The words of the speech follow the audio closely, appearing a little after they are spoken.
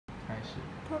始。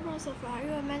 Purpose of Are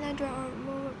you a manager or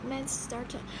movement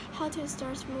starter? How to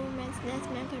start movements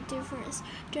that make a difference.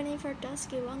 Jennifer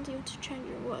Dusky wants you to change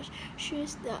your world. She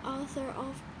is the author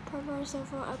of Purpose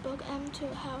of a book aimed to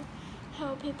help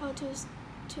people to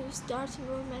start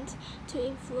movements to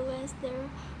influence their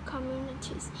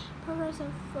communities. Purpose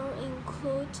of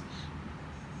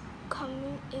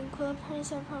include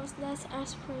principles that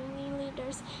aspiring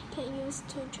leaders can use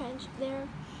to change their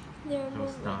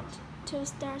movement. To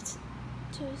start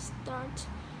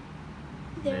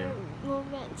their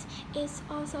movement. It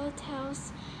also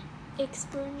tells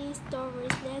experience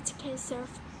stories that can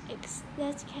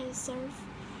serve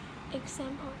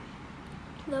example.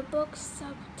 The book's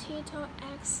subtitle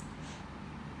asks,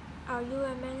 "Are you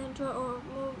a manager or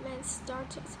movement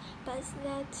starter?" But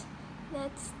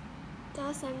that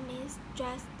doesn't mean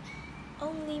just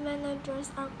only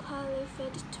managers are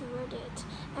qualified to read it.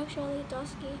 Actually,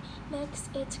 Dusky makes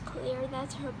it clear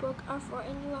that her book are for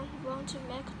anyone who wants to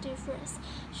make a difference.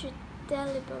 She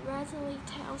deliberately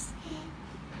tells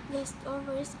the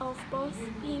stories of both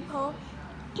people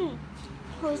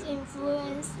whose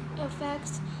influence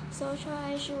affects social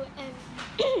issues and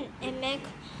make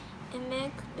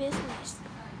business.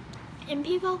 And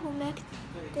people who make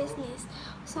business.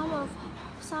 Some of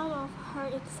her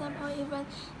examples even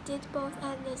did both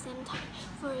at the same time.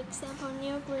 For example,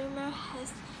 Neil Greimer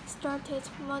has started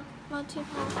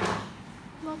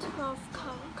multiple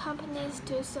companies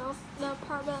to solve the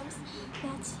problems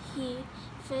that he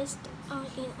faced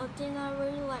in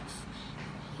ordinary life.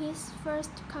 His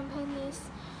first companies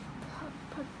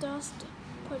produced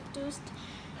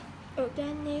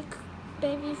organic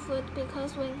baby food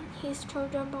because when his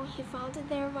children born, he found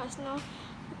there was no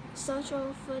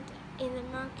social food on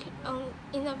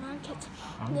the market.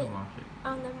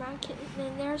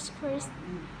 Then there's Chris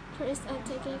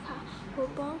Ategeka, who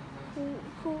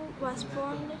was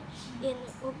born in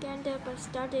Uganda but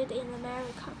studied in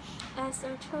America. As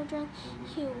a child,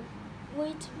 he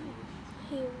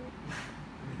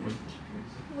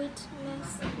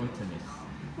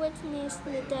witnessed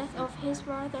the death of his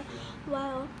brother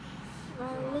while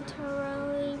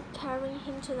literally carrying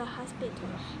him to the hospital.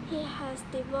 He has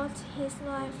devoted his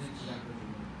life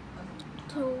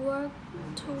to work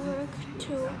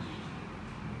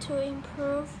to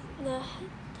improve the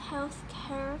health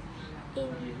care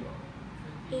in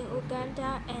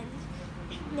Uganda and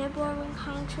neighboring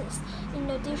countries. In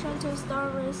addition to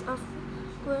stories of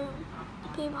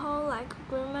people like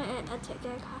Greimer and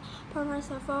Ategeka,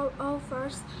 Professor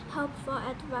offers helpful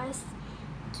advice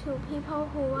to people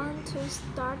who want to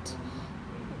start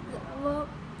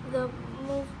the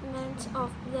movement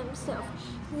of themselves.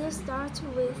 This starts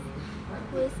with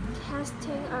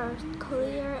casting a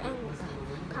clear and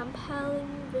compelling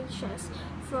visions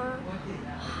for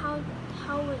how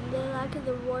would they like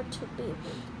the world to be.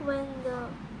 When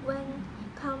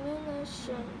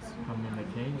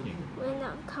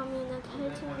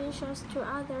communicating visions to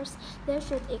others, they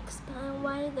should explain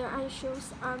why their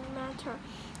issues are matter.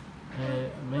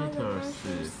 Matter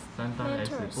是单单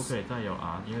S 不可以再有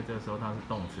R， 因为这个时候它是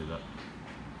动词的。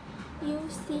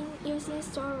Using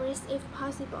stories if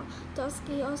possible.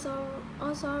 Dusky also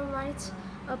writes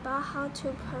about how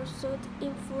to pursue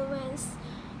influence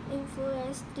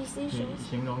decisions.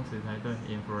 形容词才对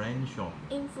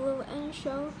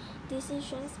 ，influential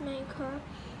decisions maker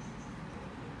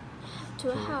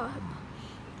to help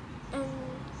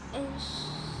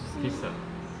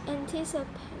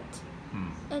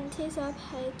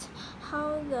anticipate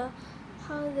how the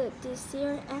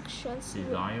desired actions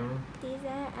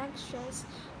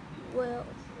will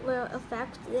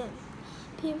affect them.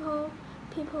 People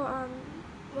are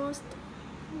most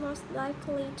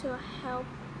likely to help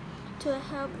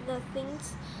the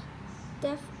things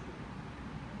that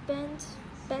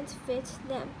benefit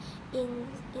them in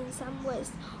some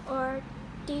ways, or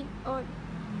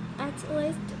at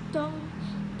least don't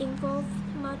involve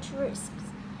much risk.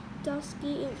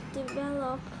 Dusky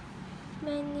developed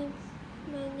many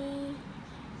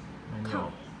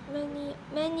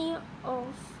of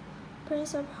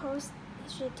principles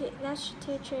that she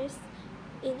teaches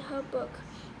in her book.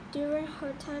 During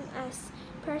her time as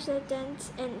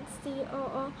president and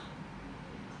COO,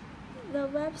 the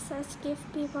website gives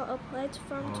people a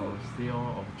platform to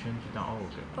COO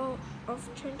of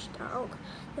Change.org.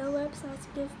 The website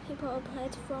gives people a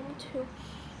platform to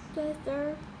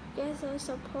gather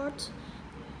support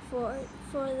for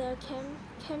the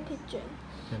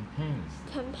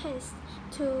campaigns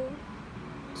to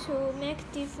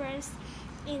make difference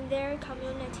in their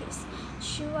communities.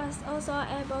 She was also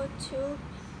able to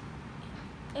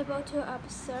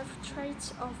observe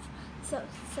traits of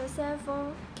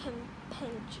successful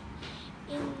page.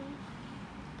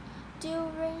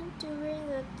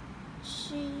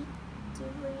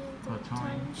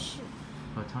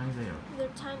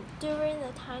 During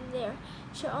the time there,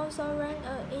 she also ran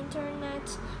an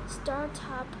internet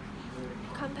startup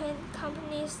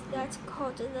companies that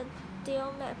called the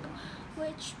Deal Map,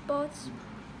 which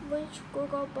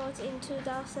Google bought in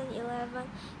 2011.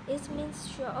 It means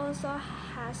she also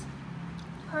has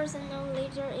personal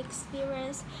leadership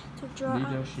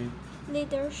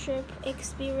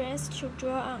experience to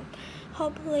draw on.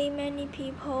 Hopefully, many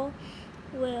people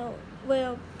will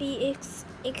be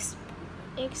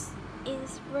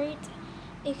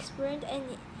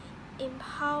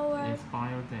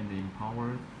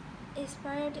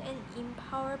inspired and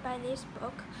empowered by this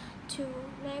book to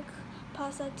make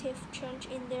positive change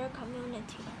in their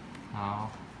community.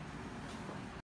 好。